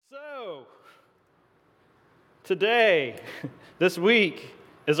Today, this week,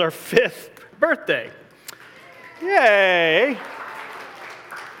 is our 5th birthday. Yay!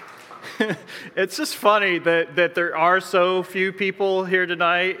 It's just funny that there are so few people here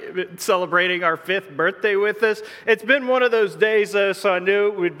tonight celebrating our 5th birthday with us. It's been one of those days, though, so I knew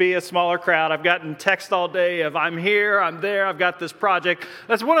it would be a smaller crowd. I've gotten text all day of I'm here, I'm there, I've got this project.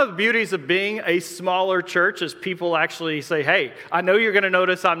 That's one of the beauties of being a smaller church is people actually say, hey, I know you're going to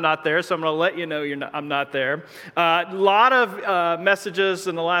notice I'm not there, so I'm going to let you know I'm not there. A lot of messages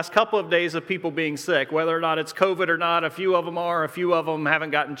in the last couple of days of people being sick, whether or not it's COVID or not. A few of them are, a few of them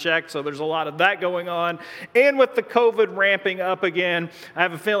haven't gotten checked, so there's a lot of that going on. And with the COVID ramping up again, I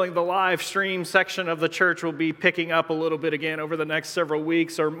have a feeling the live stream section of the church will be picking up a little bit again over the next several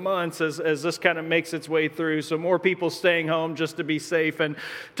weeks or months as this kind of makes its way through. So more people staying home just to be safe and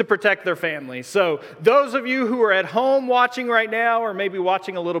to protect their families. So those of you who are at home watching right now or maybe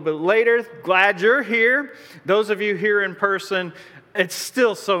watching a little bit later, glad you're here. Those of you here in person, it's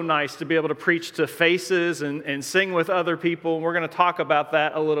still so nice to be able to preach to faces and sing with other people. We're going to talk about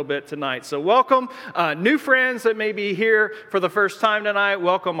that a little bit tonight. So welcome new friends that may be here for the first time tonight.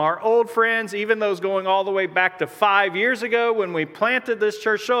 Welcome our old friends, even those going all the way back to 5 years ago when we planted this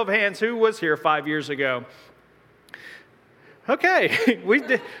church. Show of hands, who was here 5 years ago? Okay, we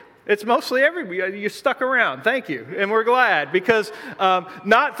did. It's mostly everybody. You stuck around. Thank you. And we're glad because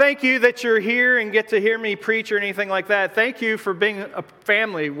not thank you that you're here and get to hear me preach or anything like that. Thank you for being a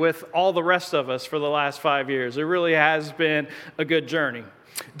family with all the rest of us for the last 5 years. It really has been a good journey.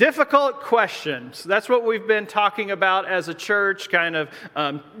 Difficult questions. That's what we've been talking about as a church, kind of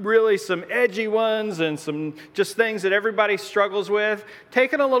really some edgy ones and some just things that everybody struggles with.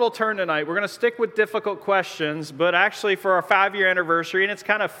 Taking a little turn tonight. We're going to stick with difficult questions, but actually for our 5-year anniversary, and it's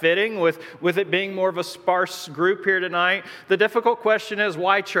kind of fitting with it being more of a sparse group here tonight, the difficult question is,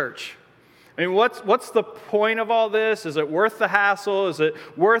 why church? I mean, what's the point of all this? Is it worth the hassle? Is it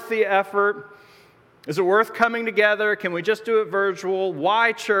worth the effort? Is it worth coming together? Can we just do it virtual?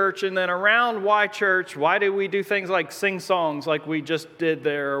 Why church? And then around why church, why do we do things like sing songs like we just did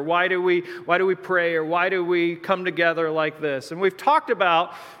there? Or why do we pray? Or why do we come together like this? And we've talked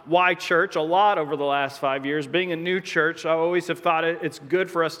about why church a lot over the last 5 years. Being a new church, I always have thought it's good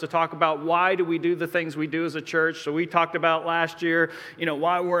for us to talk about why do we do the things we do as a church. So we talked about last year,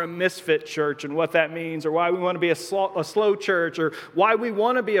 why we're a misfit church and what that means, or why we want to be a slow church, or why we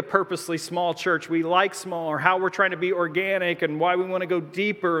want to be a purposely small church. We like small, or how we're trying to be organic, and why we want to go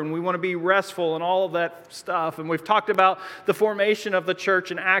deeper, and we want to be restful, and all of that stuff. And we've talked about the formation of the church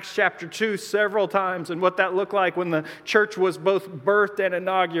in Acts chapter 2 several times, and what that looked like when the church was both birthed and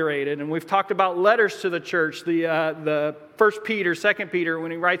inaugurated. And we've talked about letters to the church, the 1 Peter, 2 Peter,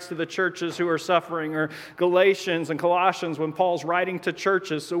 when he writes to the churches who are suffering, or Galatians and Colossians when Paul's writing to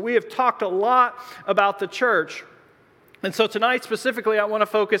churches. So we have talked a lot about the church. And so tonight specifically, I want to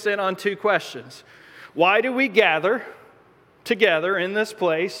focus in on 2 questions. Why do we gather together in this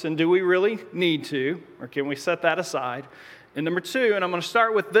place, and do we really need to, or can we set that aside? And number 2, and I'm going to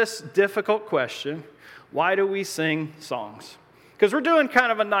start with this difficult question, why do we sing songs? Because we're doing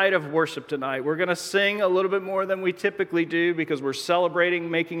kind of a night of worship tonight. We're going to sing a little bit more than we typically do because we're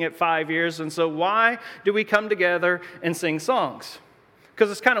celebrating making it 5 years. And so why do we come together and sing songs?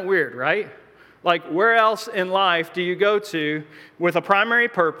 Because it's kind of weird, right? Like, where else in life do you go to with a primary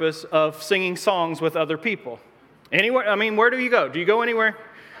purpose of singing songs with other people? Anywhere? I mean, where do you go? Do you go anywhere?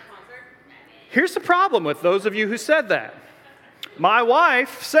 Here's the problem with those of you who said that. My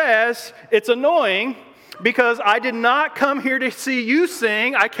wife says it's annoying because I did not come here to see you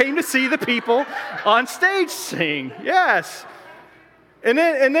sing. I came to see the people on stage sing. Yes. And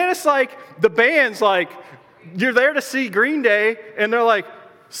then it's like, the band's like, you're there to see Green Day, and they're like,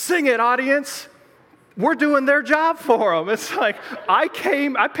 sing it, audience. We're doing their job for them. It's like, I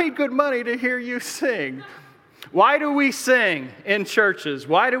paid good money to hear you sing. Why do we sing in churches?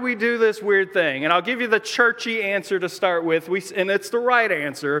 Why do we do this weird thing? And I'll give you the churchy answer to start with, and it's the right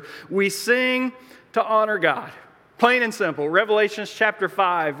answer. We sing to honor God. Plain and simple. Revelation chapter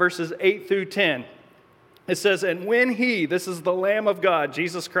 5, verses 8 through 10. It says, and when he, this is the Lamb of God,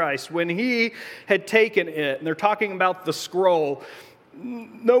 Jesus Christ, when he had taken it, and they're talking about the scroll.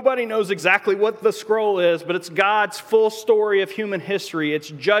 Nobody knows exactly what the scroll is, but it's God's full story of human history. It's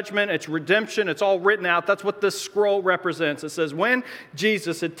judgment, it's redemption, it's all written out. That's what this scroll represents. It says, when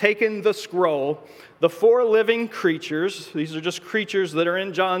Jesus had taken the scroll, the 4 living creatures, these are just creatures that are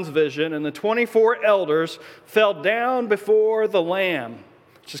in John's vision, and the 24 elders fell down before the Lamb,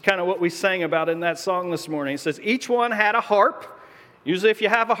 which is kind of what we sang about in that song this morning. It says, each one had a harp. Usually if you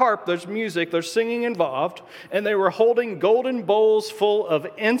have a harp, there's music, there's singing involved. And they were holding golden bowls full of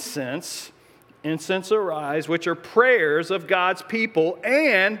incense, incense arise, which are prayers of God's people,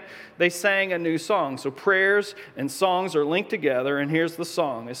 and they sang a new song. So prayers and songs are linked together, and here's the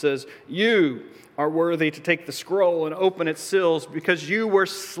song. It says, "You are worthy to take the scroll and open its seals because you were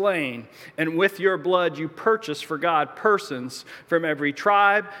slain, and with your blood you purchased for God persons from every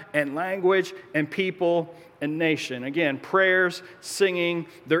tribe and language and people and nation." Again, prayers, singing,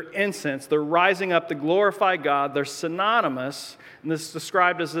 they're incense, they're rising up to glorify God, they're synonymous, and this is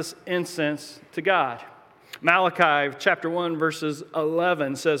described as this incense to God. Malachi chapter 1 verses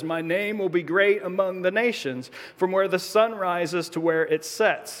 11 says, "My name will be great among the nations, from where the sun rises to where it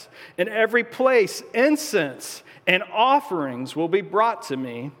sets. In every place incense and offerings will be brought to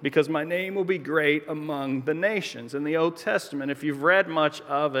me, because my name will be great among the nations." In the Old Testament, if you've read much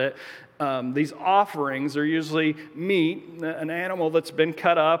of it, these offerings are usually meat, an animal that's been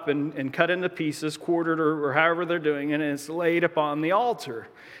cut up and cut into pieces, quartered or however they're doing it, and it's laid upon the altar.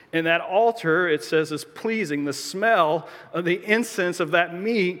 And that altar, it says, is pleasing. The smell of the incense of that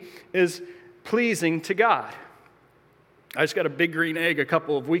meat is pleasing to God. I just got a big green egg a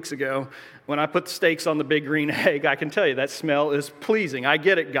couple of weeks ago. When I put steaks on the big green egg, I can tell you that smell is pleasing. I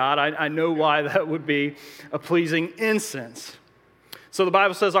get it, God. I know why that would be a pleasing incense. So the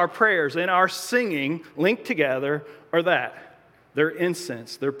Bible says our prayers and our singing linked together are that. They're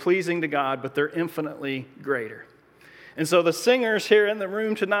incense. They're pleasing to God, but they're infinitely greater. And so the singers here in the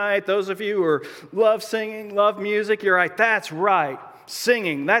room tonight, those of you who love singing, love music, you're right, that's right.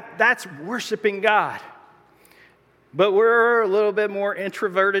 Singing, that's worshiping God. But we're a little bit more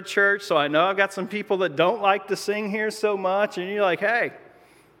introverted church, so I know I've got some people that don't like to sing here so much, and you're like, hey,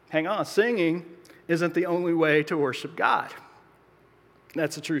 hang on, singing isn't the only way to worship God.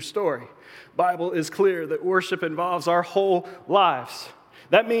 That's a true story. Bible is clear that worship involves our whole lives.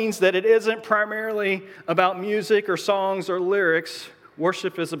 That means that it isn't primarily about music or songs or lyrics.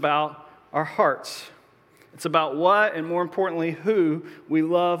 Worship is about our hearts. It's about what, and more importantly, who we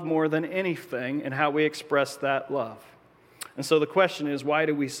love more than anything and how we express that love. And so the question is, why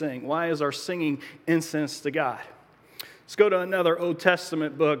do we sing? Why is our singing incense to God? Let's go to another Old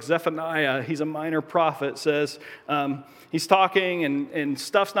Testament book. Zephaniah, he's a minor prophet, says he's talking and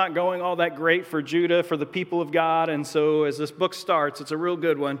stuff's not going all that great for Judah, for the people of God. And so as this book starts, it's a real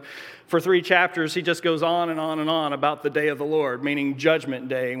good one. For 3 chapters, he just goes on and on and on about the day of the Lord, meaning Judgment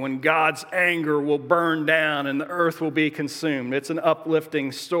Day, when God's anger will burn down and the earth will be consumed. It's an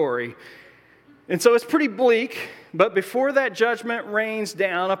uplifting story. And so it's pretty bleak, but before that judgment rains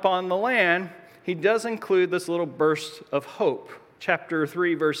down upon the land, he does include this little burst of hope. Chapter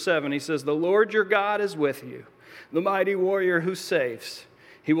 3, verse 7, he says, "The Lord your God is with you, the mighty warrior who saves.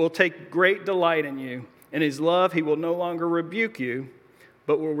 He will take great delight in you. In his love he will no longer rebuke you,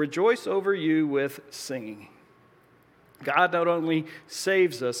 but will rejoice over you with singing." God not only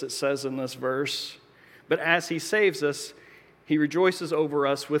saves us, it says in this verse, but as he saves us, he rejoices over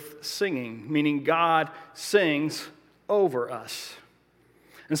us with singing, meaning God sings over us.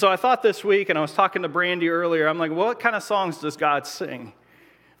 And so I thought this week, and I was talking to Brandy earlier, I'm like, what kind of songs does God sing?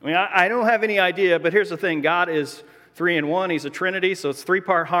 I mean, I don't have any idea, but here's the thing. God is 3 in 1. He's a Trinity, so it's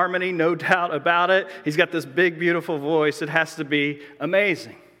 3-part harmony, no doubt about it. He's got this big, beautiful voice. It has to be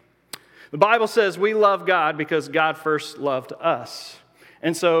amazing. The Bible says we love God because God first loved us.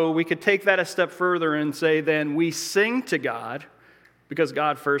 And so we could take that a step further and say then we sing to God because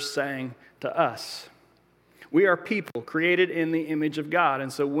God first sang to us. We are people created in the image of God.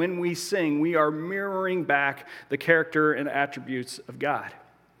 And so when we sing, we are mirroring back the character and attributes of God.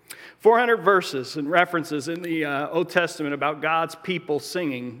 400 verses and references in the Old Testament about God's people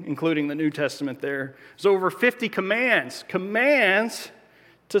singing, including the New Testament there. There's over 50 commands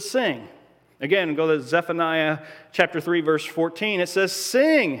to sing. Again, go to Zephaniah chapter 3, verse 14. It says,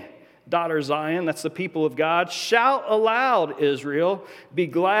 "Sing, daughter Zion," that's the people of God. "Shout aloud, Israel. Be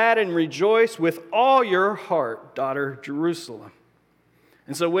glad and rejoice with all your heart, daughter Jerusalem."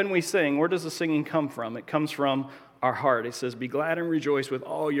 And so when we sing, where does the singing come from? It comes from our heart. It says, "Be glad and rejoice with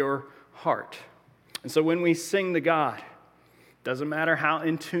all your heart." And so when we sing to God, doesn't matter how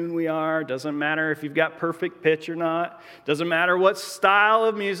in tune we are, doesn't matter if you've got perfect pitch or not, doesn't matter what style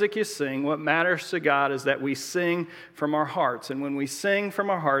of music you sing, what matters to God is that we sing from our hearts. And when we sing from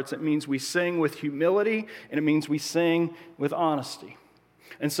our hearts, it means we sing with humility, and it means we sing with honesty.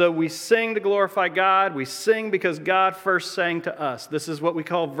 And so we sing to glorify God, we sing because God first sang to us. This is what we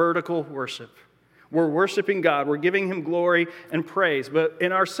call vertical worship. We're worshiping God. We're giving him glory and praise. But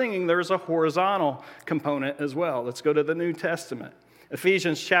in our singing, there's a horizontal component as well. Let's go to the New Testament.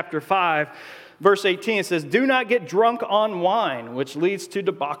 Ephesians chapter 5, Verse 18, it says, "Do not get drunk on wine, which leads to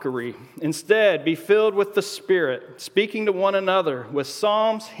debauchery. Instead, be filled with the Spirit, speaking to one another with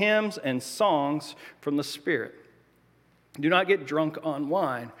psalms, hymns, and songs from the Spirit." Do not get drunk on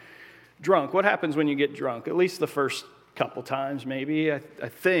wine. Drunk, what happens when you get drunk? At least the first couple times, maybe. I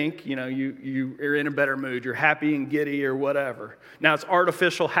think, you are in a better mood. You're happy and giddy or whatever. Now, it's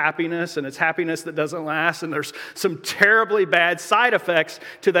artificial happiness, and it's happiness that doesn't last, and there's some terribly bad side effects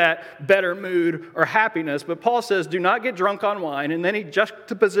to that better mood or happiness. But Paul says, do not get drunk on wine, and then he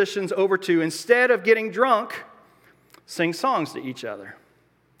juxtapositions over to, instead of getting drunk, sing songs to each other.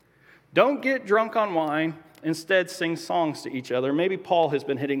 Don't get drunk on wine. Instead, sing songs to each other. Maybe Paul has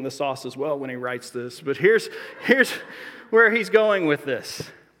been hitting the sauce as well when he writes this, but here's where he's going with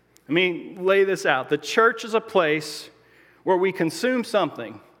this. Let me lay this out. The church is a place where we consume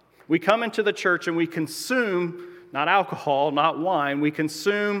something. We come into the church and we consume, not alcohol, not wine, we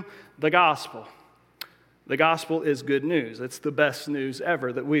consume the gospel. The gospel is good news. It's the best news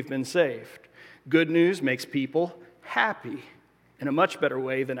ever that we've been saved. Good news makes people happy in a much better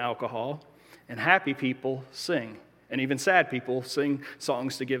way than alcohol. And happy people sing. And even sad people sing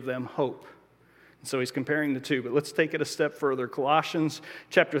songs to give them hope. And so he's comparing the two. But let's take it a step further. Colossians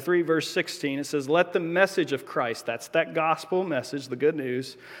chapter 3, verse 16, it says, "Let the message of Christ," that's that gospel message, the good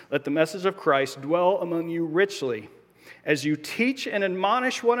news, "let the message of Christ dwell among you richly, as you teach and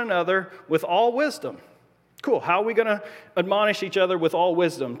admonish one another with all wisdom." Cool. How are we going to admonish each other with all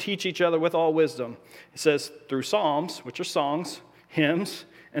wisdom, teach each other with all wisdom? It says through psalms, which are songs, hymns,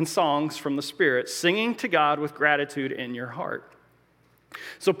 and songs from the Spirit, singing to God with gratitude in your heart.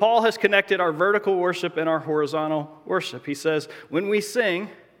 So Paul has connected our vertical worship and our horizontal worship. He says, when we sing,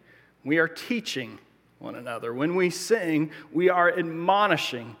 we are teaching one another. When we sing, we are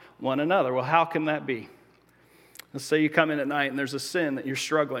admonishing one another. Well, how can that be? Let's say you come in at night and there's a sin that you're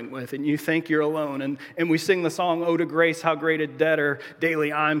struggling with and you think you're alone. And we sing the song, "Oh, to grace, how great a debtor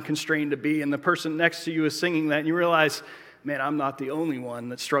daily I'm constrained to be." And the person next to you is singing that and you realize, man, I'm not the only one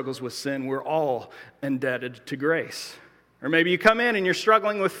that struggles with sin. We're all indebted to grace. Or maybe you come in and you're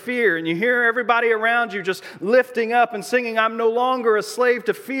struggling with fear and you hear everybody around you just lifting up and singing, "I'm no longer a slave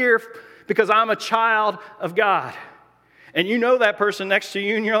to fear because I'm a child of God." And you know that person next to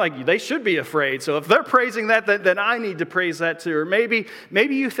you and you're like, they should be afraid. So if they're praising that, then I need to praise that too. Or maybe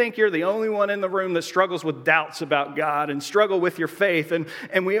you think you're the only one in the room that struggles with doubts about God and struggle with your faith.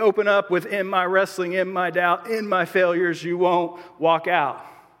 And we open up with, "In my wrestling, in my doubt, in my failures, you won't walk out."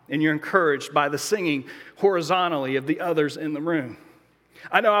 And you're encouraged by the singing horizontally of the others in the room.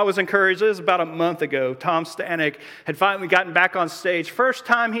 I know I was encouraged. It was about a month ago. Tom Stanek had finally gotten back on stage. First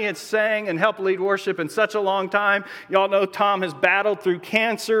time he had sang and helped lead worship in such a long time. Y'all know Tom has battled through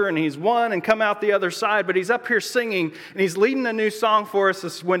cancer and he's won and come out the other side. But he's up here singing and he's leading a new song for us.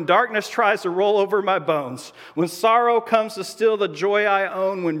 It's "When darkness tries to roll over my bones. When sorrow comes to steal the joy I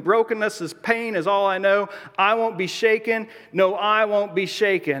own. When brokenness is pain is all I know. I won't be shaken. No, I won't be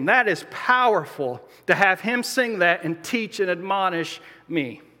shaken." That is powerful to have him sing that and teach and admonish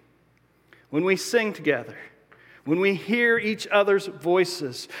me. When we sing together, when we hear each other's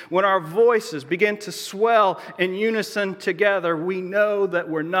voices, when our voices begin to swell in unison together, we know that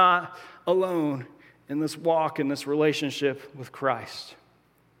we're not alone in this walk, in this relationship with Christ.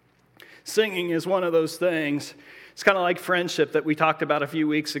 Singing is one of those things. It's kind of like friendship that we talked about a few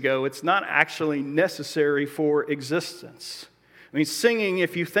weeks ago. It's not actually necessary for existence. I mean, singing,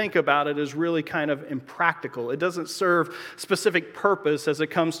 if you think about it, is really kind of impractical. It doesn't serve specific purpose as it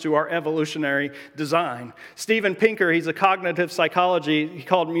comes to our evolutionary design. Steven Pinker, he's a cognitive psychology, he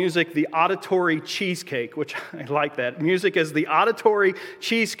called music the auditory cheesecake, which I like that. Music is the auditory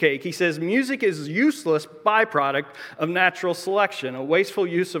cheesecake. He says music is a useless byproduct of natural selection, a wasteful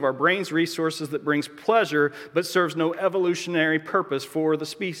use of our brain's resources that brings pleasure but serves no evolutionary purpose for the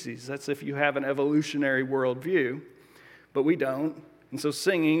species. That's if you have an evolutionary worldview. But we don't. And so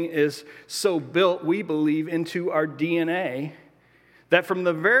singing is so built, we believe, into our DNA that from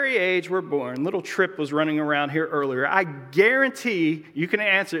the very age we're born, little Trip was running around here earlier. I guarantee you can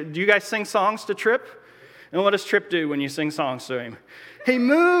answer. Do you guys sing songs to Trip? And what does Trip do when you sing songs to him? He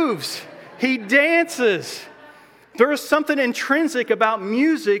moves. He dances. There is something intrinsic about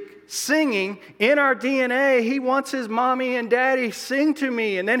music, singing in our DNA. He wants his mommy and daddy sing to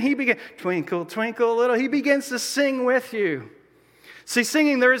me. And then he begins, "Twinkle, twinkle, little." He begins to sing with you. See,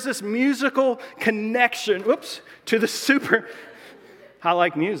 singing, there is this musical connection, to the super. I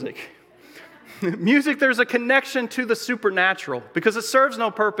like music. Music, there's a connection to the supernatural because it serves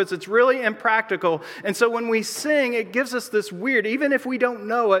no purpose. It's really impractical. And so when we sing, it gives us this weird, even if we don't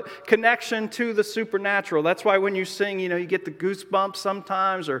know it, connection to the supernatural. That's why when you sing, you get the goosebumps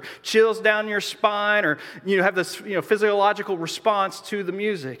sometimes or chills down your spine or you have this physiological response to the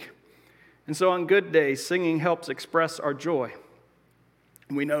music. And so on good days, singing helps express our joy.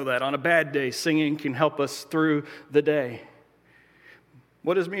 And we know that. On a bad day, singing can help us through the day.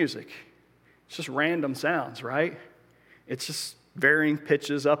 What is music? It's just random sounds, right? It's just varying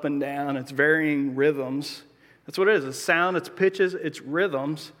pitches up and down. It's varying rhythms. That's what it is. It's sound, it's pitches, it's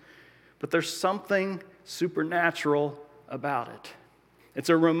rhythms. But there's something supernatural about it. It's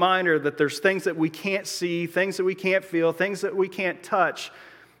a reminder that there's things that we can't see, things that we can't feel, things that we can't touch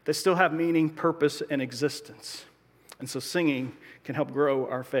that still have meaning, purpose, and existence. And so singing can help grow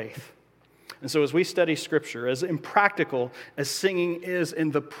our faith. And so as we study Scripture, as impractical as singing is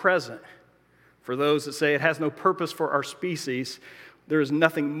in the present, for those that say it has no purpose for our species, there is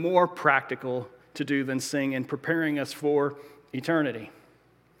nothing more practical to do than sing in preparing us for eternity.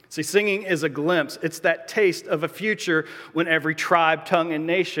 See, singing is a glimpse. It's that taste of a future when every tribe, tongue, and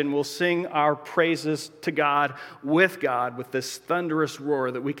nation will sing our praises to God with this thunderous roar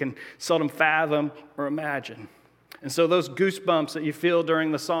that we can seldom fathom or imagine. And so those goosebumps that you feel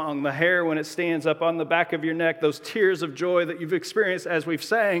during the song, the hair when it stands up on the back of your neck, those tears of joy that you've experienced as we've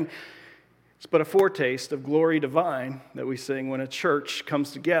sang, it's but a foretaste of glory divine that we sing when a church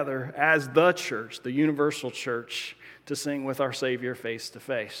comes together as the church, the universal church, to sing with our Savior face to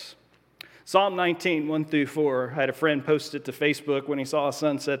face. Psalm 19, 1-4, I had a friend post it to Facebook when he saw a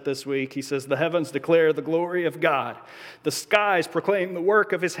sunset this week. He says, "The heavens declare the glory of God. The skies proclaim the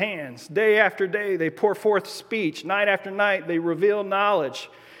work of his hands. Day after day they pour forth speech. Night after night they reveal knowledge.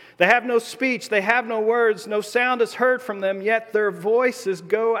 They have no speech, they have no words, no sound is heard from them, yet their voices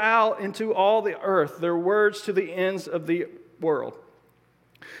go out into all the earth, their words to the ends of the world."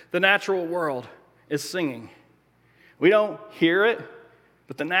 The natural world is singing. We don't hear it,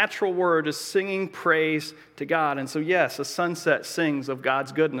 but the natural word is singing praise to God. And so yes, a sunset sings of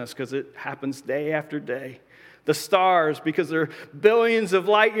God's goodness because it happens day after day. The stars, because they're billions of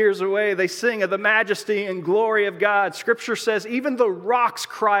light years away, they sing of the majesty and glory of God. Scripture says even the rocks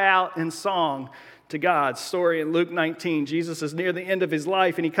cry out in song to God. Story in Luke 19, Jesus is near the end of his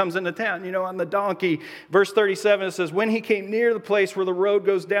life and he comes into town, on the donkey. Verse 37, it says, "When he came near the place where the road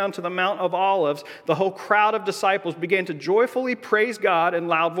goes down to the Mount of Olives, the whole crowd of disciples began to joyfully praise God in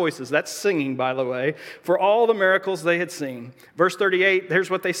loud voices." That's singing, by the way, for all the miracles they had seen. Verse 38, here's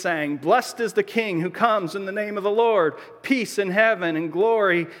what they sang: "Blessed is the King who comes in the name of the Lord, peace in heaven and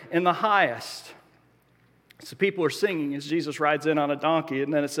glory in the highest." So people are singing as Jesus rides in on a donkey.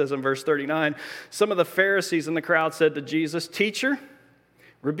 And then it says in verse 39, some of the Pharisees in the crowd said to Jesus, "Teacher,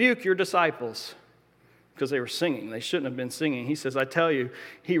 rebuke your disciples," because they were singing. They shouldn't have been singing. He says, "I tell you,"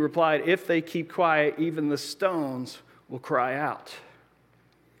 he replied, "if they keep quiet, even the stones will cry out."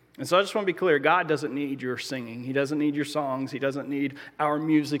 And so I just want to be clear, God doesn't need your singing. He doesn't need your songs. He doesn't need our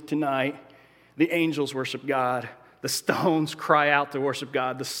music tonight. The angels worship God. The stones cry out to worship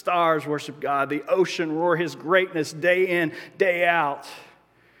God. The stars worship God. The ocean roar his greatness day in, day out.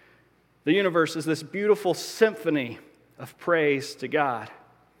 The universe is this beautiful symphony of praise to God.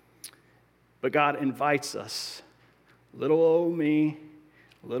 But God invites us, little old me,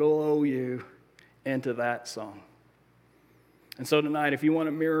 little old you, into that song. And so tonight, if you want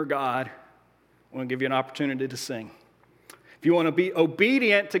to mirror God, I want to give you an opportunity to sing. If you want to be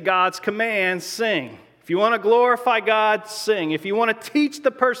obedient to God's commands, sing. If you want to glorify God, sing. If you want to teach the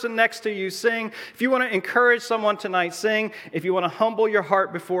person next to you, sing. If you want to encourage someone tonight, sing. If you want to humble your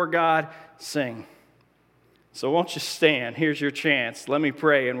heart before God, sing. So won't you stand? Here's your chance. Let me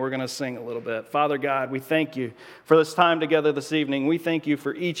pray and we're going to sing a little bit. Father God, we thank you for this time together this evening. We thank you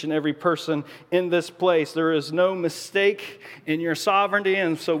for each and every person in this place. There is no mistake in your sovereignty,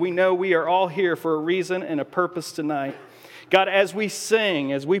 and so we know we are all here for a reason and a purpose tonight. God, as we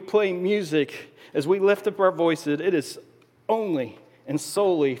sing, as we play music, as we lift up our voices, it is only and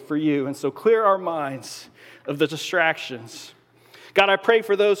solely for you. And so clear our minds of the distractions. God, I pray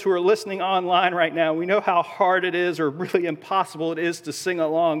for those who are listening online right now. We know how hard it is or really impossible it is to sing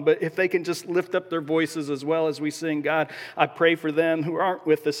along, but if they can just lift up their voices as well as we sing, God, I pray for them who aren't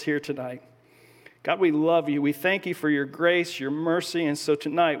with us here tonight. God, we love you. We thank you for your grace, your mercy, and so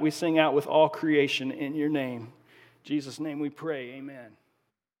tonight we sing out with all creation in your name. In Jesus' name we pray, amen.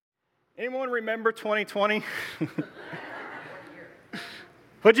 Anyone remember 2020?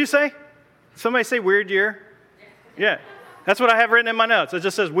 What'd you say? Somebody say weird year? Yeah, that's what I have written in my notes. It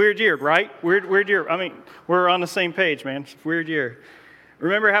just says weird year, right? Weird year. I mean, we're on the same page, man. It's weird year.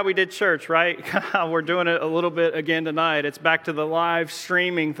 Remember how we did church, right? We're doing it a little bit again tonight. It's back to the live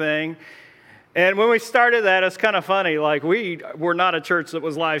streaming thing. And when we started that, it's kind of funny. Like, we were not a church that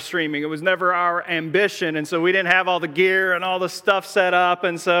was live streaming. It was never our ambition. And so we didn't have all the gear and all the stuff set up.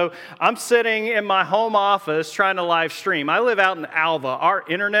 And so I'm sitting in my home office trying to live stream. I live out in Alva. Our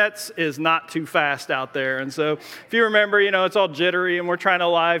internet is not too fast out there. And so if you remember, it's all jittery and we're trying to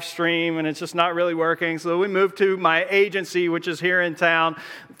live stream and it's just not really working. So we moved to my agency, which is here in town,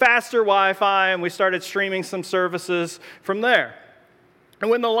 faster Wi-Fi, and we started streaming some services from there. And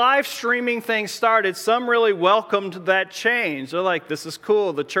when the live streaming thing started, some really welcomed that change. They're like, this is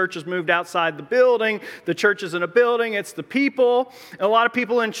cool. The church has moved outside the building. The church is in a building. It's the people. And a lot of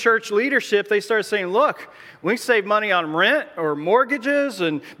people in church leadership, they started saying, look, we save money on rent or mortgages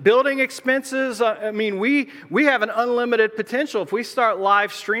and building expenses. We have an unlimited potential. If we start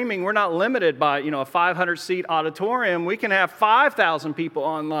live streaming, we're not limited by, a 500-seat auditorium. We can have 5,000 people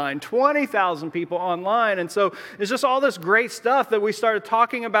online, 20,000 people online. And so it's just all this great stuff that we started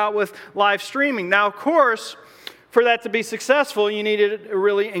talking about with live streaming. Now, of course, for that to be successful, you needed a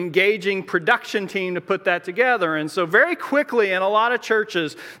really engaging production team to put that together. And so very quickly in a lot of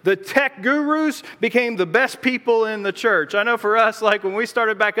churches, the tech gurus became the best people in the church. I know for us, like when we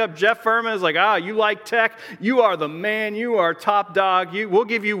started back up, Jeff Furman is like, you like tech? You are the man. You are top dog. We'll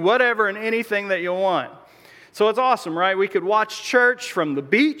give you whatever and anything that you want. So it's awesome, right? We could watch church from the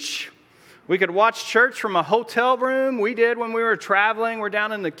beach. We could watch church from a hotel room. We did when we were traveling. We're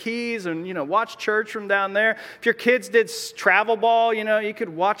down in the Keys and, watch church from down there. If your kids did travel ball, you could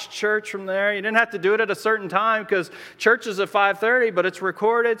watch church from there. You didn't have to do it at a certain time because church is at 5:30, but it's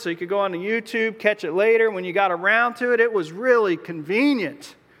recorded, so you could go on to YouTube, catch it later. When you got around to it, it was really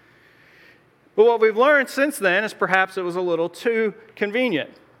convenient. But what we've learned since then is perhaps it was a little too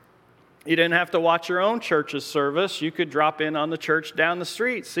convenient. You didn't have to watch your own church's service. You could drop in on the church down the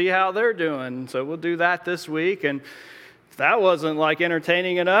street, see how they're doing. So we'll do that this week. And if that wasn't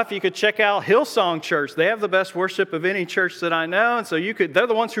entertaining enough, you could check out Hillsong Church. They have the best worship of any church that I know. And so they're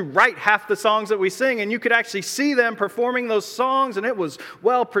the ones who write half the songs that we sing. And you could actually see them performing those songs. And it was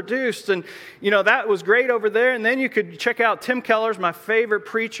well produced. And, that was great over there. And then you could check out Tim Keller's my favorite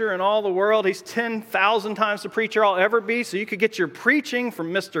preacher in all the world. He's 10,000 times the preacher I'll ever be. So you could get your preaching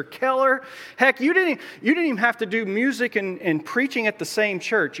from Mr. Keller. Heck, you didn't even have to do music and preaching at the same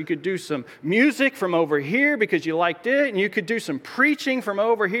church. You could do some music from over here because you liked it. And you could do some preaching from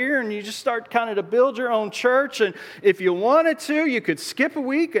over here, and you just start kind of to build your own church. And if you wanted to, you could skip a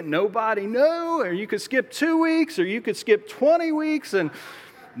week and nobody knew, or you could skip 2 weeks, or you could skip 20 weeks and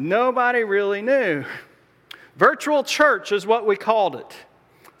nobody really knew. Virtual church is what we called it.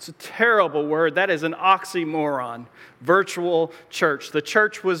 It's a terrible word. That is an oxymoron. Virtual church. The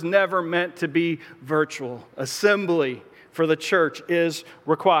church was never meant to be virtual. Assembly for the church is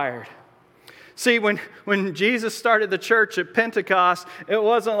required. See, when Jesus started the church at Pentecost, it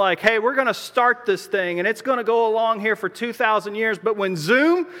wasn't like, hey, we're going to start this thing and it's going to go along here for 2,000 years. But when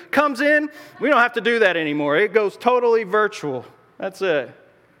Zoom comes in, we don't have to do that anymore. It goes totally virtual. That's it.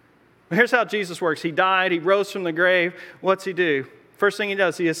 Here's how Jesus works. He died. He rose from the grave. What's he do? First thing he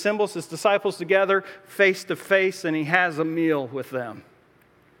does, he assembles his disciples together face to face and he has a meal with them.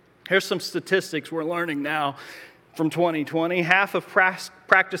 Here's some statistics we're learning now. From 2020, half of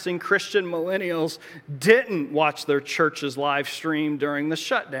practicing Christian millennials didn't watch their churches live stream during the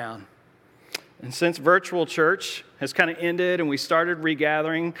shutdown. And since virtual church has kind of ended and we started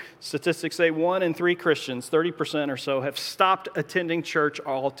regathering, statistics say 1 in 3 Christians, 30% or so, have stopped attending church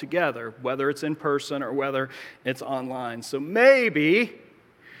altogether, whether it's in person or whether it's online. So maybe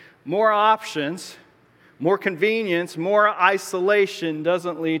more options, more convenience, more isolation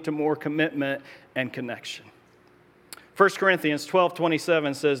doesn't lead to more commitment and connection. 1 Corinthians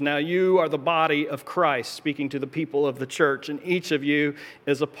 12:27 says, now you are the body of Christ, speaking to the people of the church, and each of you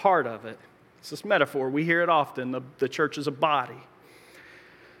is a part of it. It's this metaphor. We hear it often. The church is a body.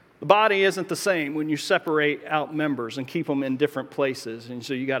 The body isn't the same when you separate out members and keep them in different places. And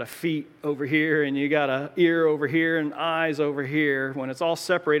so you got a feet over here, and you got an ear over here, and eyes over here. When it's all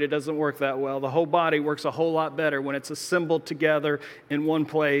separated, it doesn't work that well. The whole body works a whole lot better when it's assembled together in one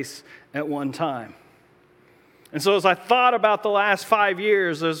place at one time. And so as I thought about the last 5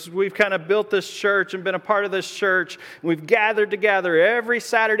 years, as we've kind of built this church and been a part of this church, we've gathered together every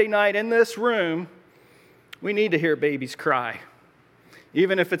Saturday night in this room, we need to hear babies cry.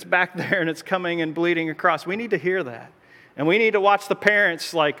 Even if it's back there and it's coming and bleeding across, we need to hear that. And we need to watch the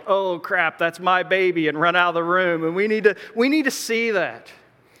parents like, oh crap, that's my baby, and run out of the room. And we need to see that.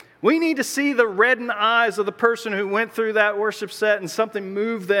 We need to see the reddened eyes of the person who went through that worship set and something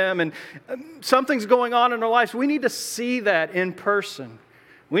moved them and something's going on in their lives. We need to see that in person.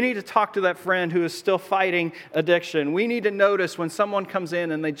 We need to talk to that friend who is still fighting addiction. We need to notice when someone comes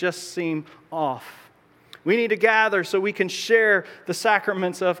in and they just seem off. We need to gather so we can share the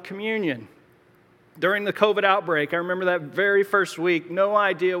sacraments of communion. During the COVID outbreak, I remember that very first week, no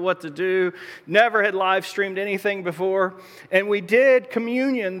idea what to do, never had live streamed anything before, and we did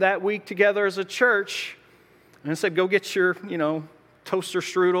communion that week together as a church. And I said, go get your, toaster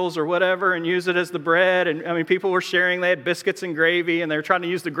strudels or whatever and use it as the bread. And people were sharing, they had biscuits and gravy, and they were trying to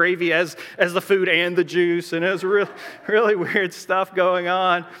use the gravy as the food and the juice, and it was really, really weird stuff going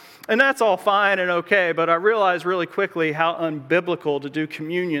on. And that's all fine and okay, but I realized really quickly how unbiblical to do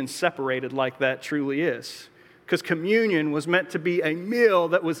communion separated like that truly is. Because communion was meant to be a meal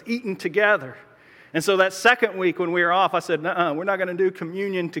that was eaten together. And so that second week when we were off, I said, we're not going to do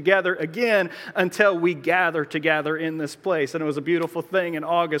communion together again until we gather together in this place. And it was a beautiful thing in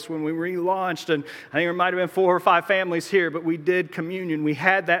August when we relaunched, and I think there might have been 4 or 5 families here, but we did communion. We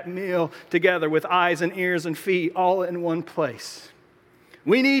had that meal together with eyes and ears and feet all in one place.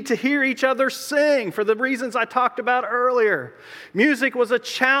 We need to hear each other sing for the reasons I talked about earlier. Music was a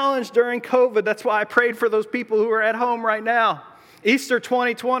challenge during COVID. That's why I prayed for those people who are at home right now. Easter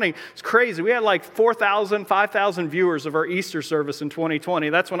 2020, it's crazy. We had like 4,000, 5,000 viewers of our Easter service in 2020.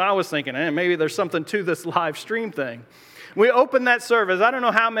 That's when I was thinking, maybe there's something to this live stream thing. We opened that service. I don't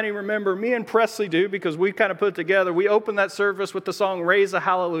know how many remember. Me and Presley do, because we kind of put it together. We opened that service with the song Raise a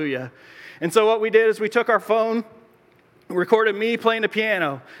Hallelujah. And so what we did is we took our phone, recorded me playing the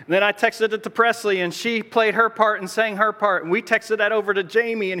piano. And then I texted it to Presley, and she played her part and sang her part. And we texted that over to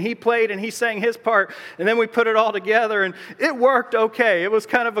Jamie, and he played and he sang his part. And then we put it all together, and it worked okay. It was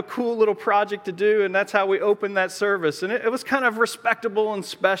kind of a cool little project to do, and that's how we opened that service. And it was kind of respectable and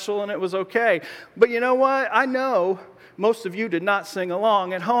special, and it was okay. But you know what? I know most of you did not sing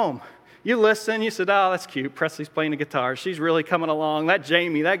along at home. You listen, you said, oh, that's cute. Presley's playing the guitar. She's really coming along. That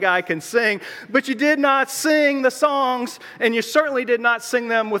Jamie, that guy can sing. But you did not sing the songs, and you certainly did not sing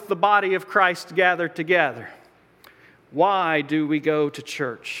them with the body of Christ gathered together. Why do we go to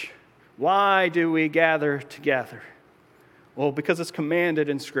church? Why do we gather together? Well, because it's commanded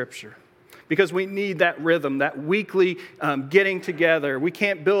in Scripture. Because we need that rhythm, that weekly getting together. We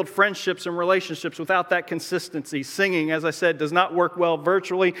can't build friendships and relationships without that consistency. Singing, as I said, does not work well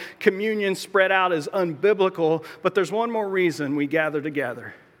virtually. Communion spread out is unbiblical. But there's one more reason we gather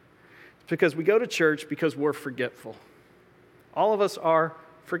together. It's because we go to church because we're forgetful. All of us are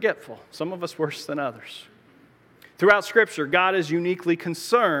forgetful. Some of us worse than others. Throughout Scripture, God is uniquely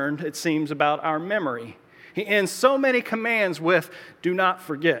concerned, it seems, about our memory. He ends so many commands with, do not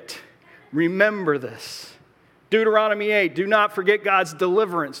forget. Remember this. Deuteronomy 8, do not forget God's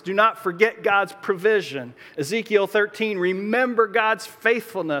deliverance. Do not forget God's provision. Ezekiel 13, remember God's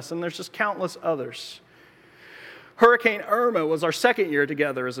faithfulness. And there's just countless others. Hurricane Irma was our second year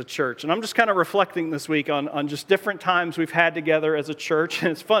together as a church. And I'm just kind of reflecting this week on just different times we've had together as a church.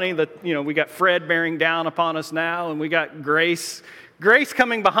 And it's funny that, we got Fred bearing down upon us now, and we got Grace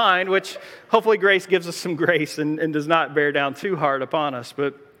coming behind, which hopefully Grace gives us some grace and does not bear down too hard upon us.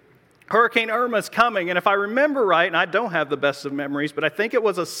 But Hurricane Irma is coming, and if I remember right, and I don't have the best of memories, but I think it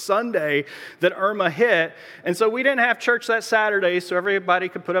was a Sunday that Irma hit, and so we didn't have church that Saturday, so everybody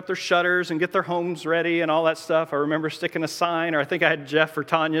could put up their shutters and get their homes ready and all that stuff. I remember sticking a sign, or I think I had Jeff or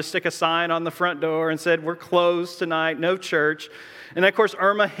Tanya stick a sign on the front door and said, we're closed tonight, no church. And of course,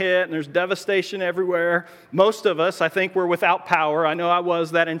 Irma hit, and there's devastation everywhere. Most of us, I think, were without power. I know I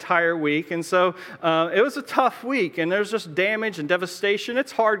was that entire week. And so it was a tough week, and there's just damage and devastation.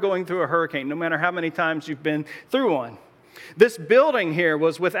 It's hard going through a hurricane, no matter how many times you've been through one. This building here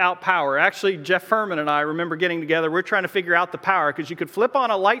was without power. Actually, Jeff Furman and I remember getting together. We're trying to figure out the power, because you could flip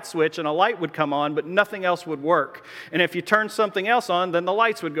on a light switch and a light would come on, but nothing else would work. And if you turned something else on, then the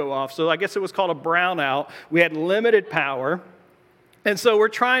lights would go off. So I guess it was called a brownout. We had limited power. And so we're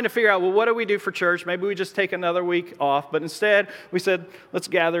trying to figure out, well, what do we do for church? Maybe we just take another week off. But instead, we said, let's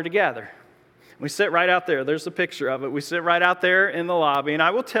gather together. We sit right out there. There's a picture of it. We sit right out there in the lobby. And I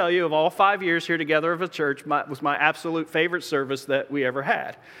will tell you, of all 5 years here together of a church, was my absolute favorite service that we ever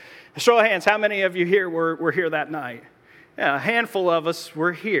had. Show of hands, how many of you here were here that night? Yeah, a handful of us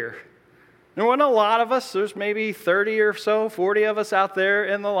were here. There weren't a lot of us. There's maybe 30 or so, 40 of us out there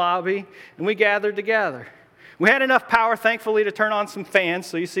in the lobby. And we gathered together. We had enough power, thankfully, to turn on some fans.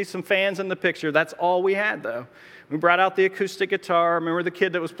 So you see some fans in the picture. That's all we had, though. We brought out the acoustic guitar. Remember the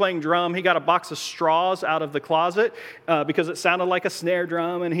kid that was playing drum? He got a box of straws out of the closet because it sounded like a snare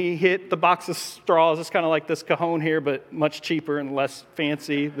drum, and he hit the box of straws. It's kind of like this cajon here, but much cheaper and less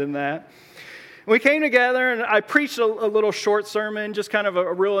fancy than that. We came together, and I preached a little short sermon, just kind of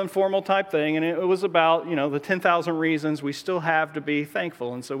a real informal type thing, and it was about, the 10,000 reasons we still have to be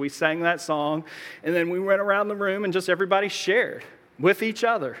thankful. And so we sang that song, and then we went around the room, and just everybody shared with each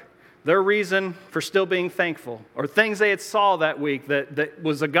other their reason for still being thankful, or things they had saw that week that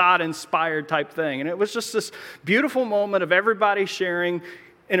was a God-inspired type thing. And it was just this beautiful moment of everybody sharing,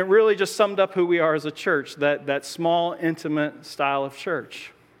 and it really just summed up who we are as a church, that small, intimate style of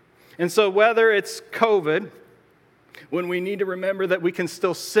church. And so whether it's COVID, when we need to remember that we can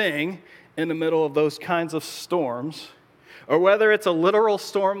still sing in the middle of those kinds of storms, or whether it's a literal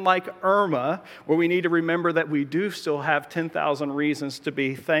storm like Irma, where we need to remember that we do still have 10,000 reasons to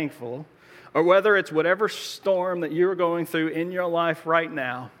be thankful, or whether it's whatever storm that you're going through in your life right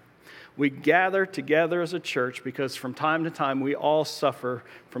now, we gather together as a church because from time to time we all suffer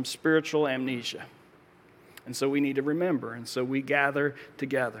from spiritual amnesia. And so we need to remember, and so we gather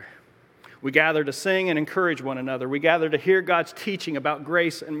together. We gather to sing and encourage one another. We gather to hear God's teaching about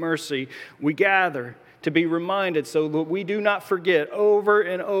grace and mercy. We gather to be reminded so that we do not forget over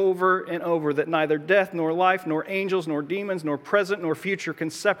and over and over that neither death nor life nor angels nor demons nor present nor future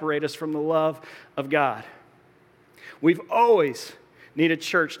can separate us from the love of God. We've always needed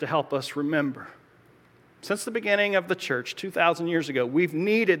church to help us remember. Since the beginning of the church 2,000 years ago, we've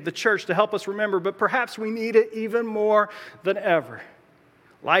needed the church to help us remember, but perhaps we need it even more than ever.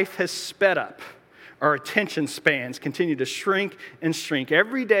 Life has sped up. Our attention spans continue to shrink and shrink.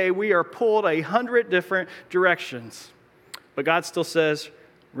 Every day we are pulled 100 different directions. But God still says,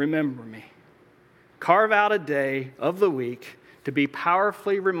 remember me. Carve out a day of the week to be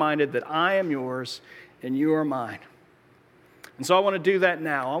powerfully reminded that I am yours and you are mine. And so I want to do that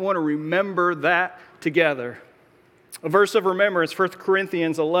now. I want to remember that together. A verse of remembrance, 1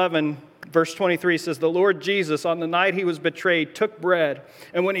 Corinthians 11, verse 23 says, the Lord Jesus, on the night he was betrayed, took bread,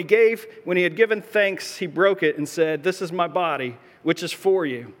 and when he had given thanks, he broke it and said, this is my body, which is for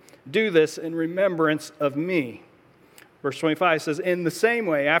you. Do this in remembrance of me. Verse 25 says, in the same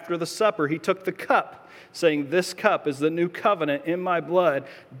way, after the supper, he took the cup, saying, this cup is the new covenant in my blood.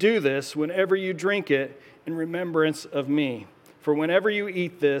 Do this whenever you drink it in remembrance of me. For whenever you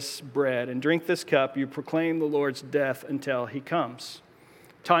eat this bread and drink this cup, you proclaim the Lord's death until he comes.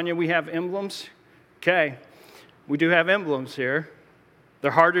 Tanya, we have emblems? Okay, we do have emblems here. They're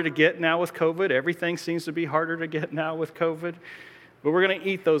harder to get now with COVID. Everything seems to be harder to get now with COVID. But we're going to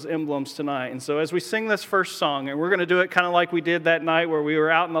eat those emblems tonight. And so as we sing this first song, and we're going to do it kind of like we did that night where we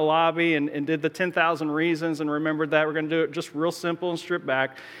were out in the lobby and did the 10,000 reasons and remembered that. We're going to do it just real simple and stripped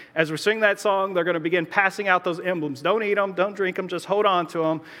back. As we sing that song, they're going to begin passing out those emblems. Don't eat them, don't drink them, just hold on to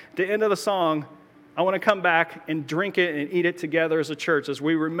them. At the end of the song, I want to come back and drink it and eat it together as a church as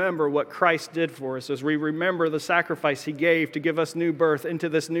we remember what Christ did for us, as we remember the sacrifice he gave to give us new birth into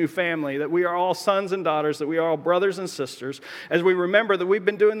this new family, that we are all sons and daughters, that we are all brothers and sisters, as we remember that we've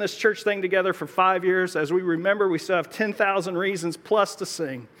been doing this church thing together for 5 years, as we remember we still have 10,000 reasons plus to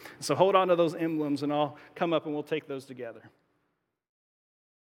sing. So hold on to those emblems and I'll come up and we'll take those together.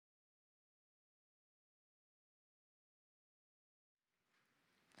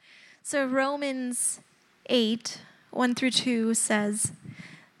 So Romans 8, 1 through 2 says,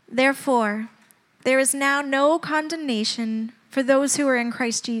 therefore, there is now no condemnation for those who are in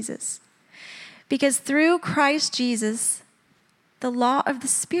Christ Jesus, because through Christ Jesus, the law of the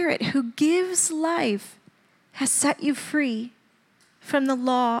Spirit who gives life has set you free from the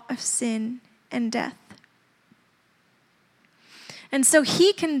law of sin and death. And so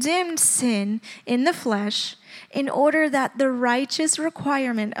he condemned sin in the flesh in order that the righteous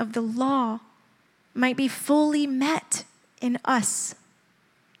requirement of the law might be fully met in us,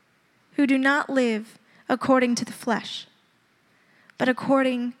 who do not live according to the flesh, but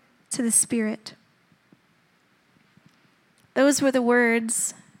according to the Spirit. Those were the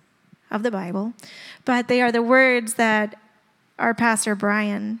words of the Bible, but they are the words that our pastor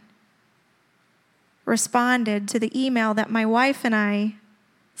Brian responded to the email that my wife and I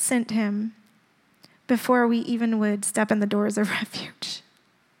sent him before we even would step in the doors of Refuge.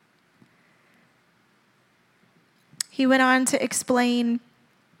 He went on to explain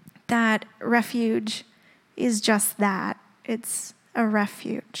that Refuge is just that. It's a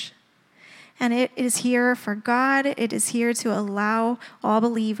refuge. And it is here for God. It is here to allow all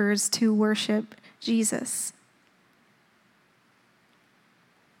believers to worship Jesus.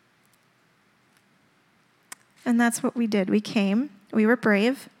 And that's what we did. We came. We were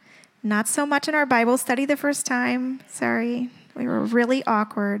brave. Not so much in our Bible study the first time. Sorry. We were really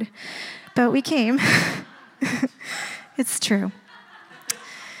awkward. But we came. It's true.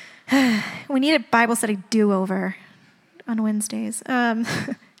 We need a Bible study do-over on Wednesdays.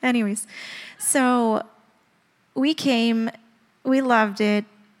 Anyways, so we came, we loved it.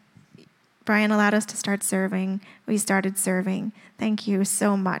 Brian allowed us to start serving. We started serving. Thank you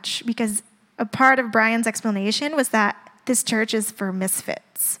so much. Because a part of Brian's explanation was that this church is for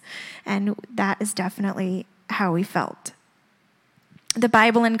misfits. And that is definitely how we felt. The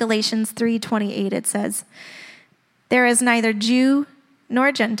Bible in Galatians 3:28, it says, "There is neither Jew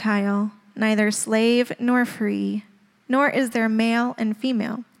nor Gentile, neither slave nor free, nor is there male and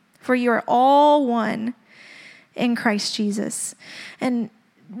female, for you are all one in Christ Jesus." And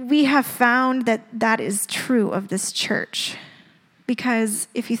we have found that that is true of this church. Because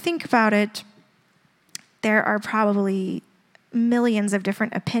if you think about it, there are probably millions of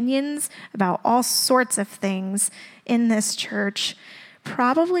different opinions about all sorts of things in this church,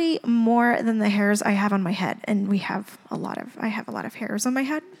 probably more than the hairs I have on my head. And I have a lot of hairs on my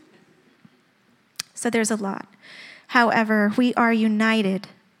head. So there's a lot. However, we are united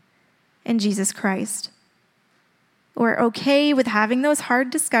in Jesus Christ. We're okay with having those hard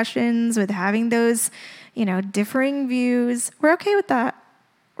discussions, with having those, differing views. We're okay with that.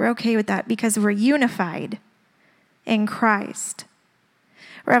 We're okay with that because we're unified in Christ.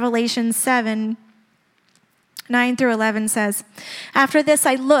 Revelation 7:9-11 says, "After this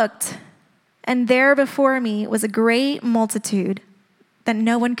I looked, and there before me was a great multitude that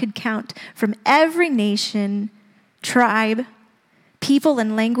no one could count, from every nation, tribe, people,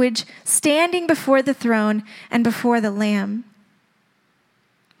 and language, standing before the throne and before the Lamb.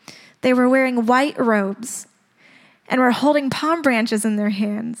 They were wearing white robes and were holding palm branches in their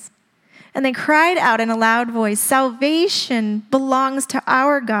hands. And they cried out in a loud voice, 'Salvation belongs to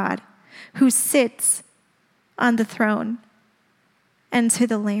our God who sits on the throne and to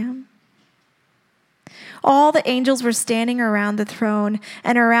the Lamb.' All the angels were standing around the throne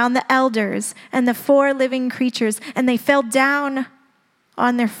and around the elders and the 4 living creatures, and they fell down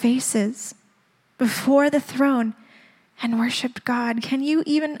on their faces before the throne and worshiped God." Can you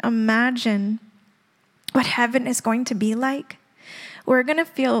even imagine what heaven is going to be like? We're going to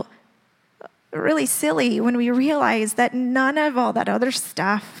feel really silly when we realize that none of all that other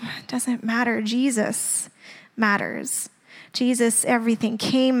stuff doesn't matter. Jesus matters. Jesus, everything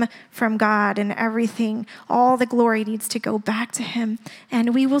came from God, and everything, all the glory needs to go back to him.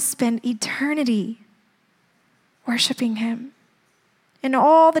 And we will spend eternity worshiping him in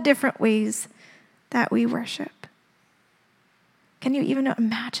all the different ways that we worship. Can you even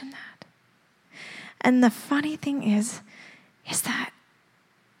imagine that? And the funny thing is that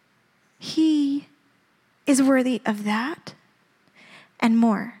he is worthy of that and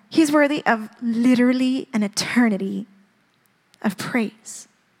more. He's worthy of literally an eternity of praise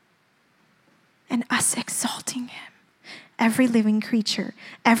and us exalting him. Every living creature,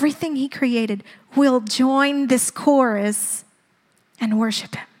 everything he created will join this chorus and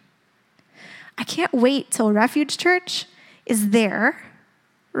worship him. I can't wait till Refuge Church is there,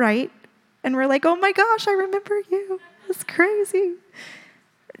 right? And we're like, "Oh my gosh, I remember you. It's crazy."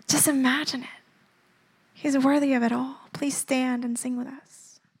 Just imagine it. He's worthy of it all. Please stand and sing with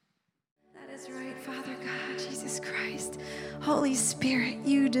us. That is right, Father God, Jesus Christ, Holy Spirit,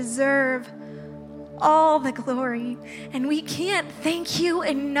 you deserve all the glory. And we can't thank you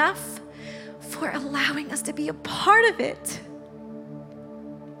enough for allowing us to be a part of it.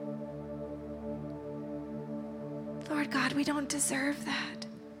 Lord God, we don't deserve that.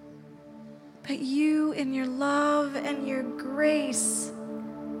 But you, in your love and your grace,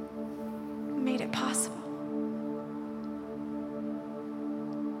 made it possible.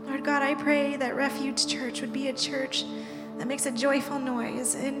 Lord God, I pray that Refuge Church would be a church that makes a joyful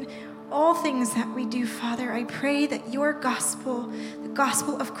noise in all things that we do, Father. I pray that your gospel, the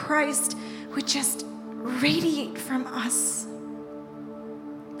gospel of Christ, would just radiate from us.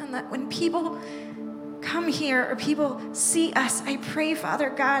 And that when people come here or people see us, I pray, Father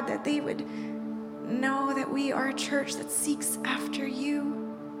God, that they would know that we are a church that seeks after you.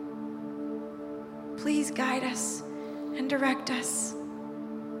 Please guide us and direct us.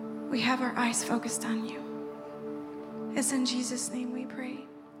 We have our eyes focused on you. It's in Jesus' name we pray.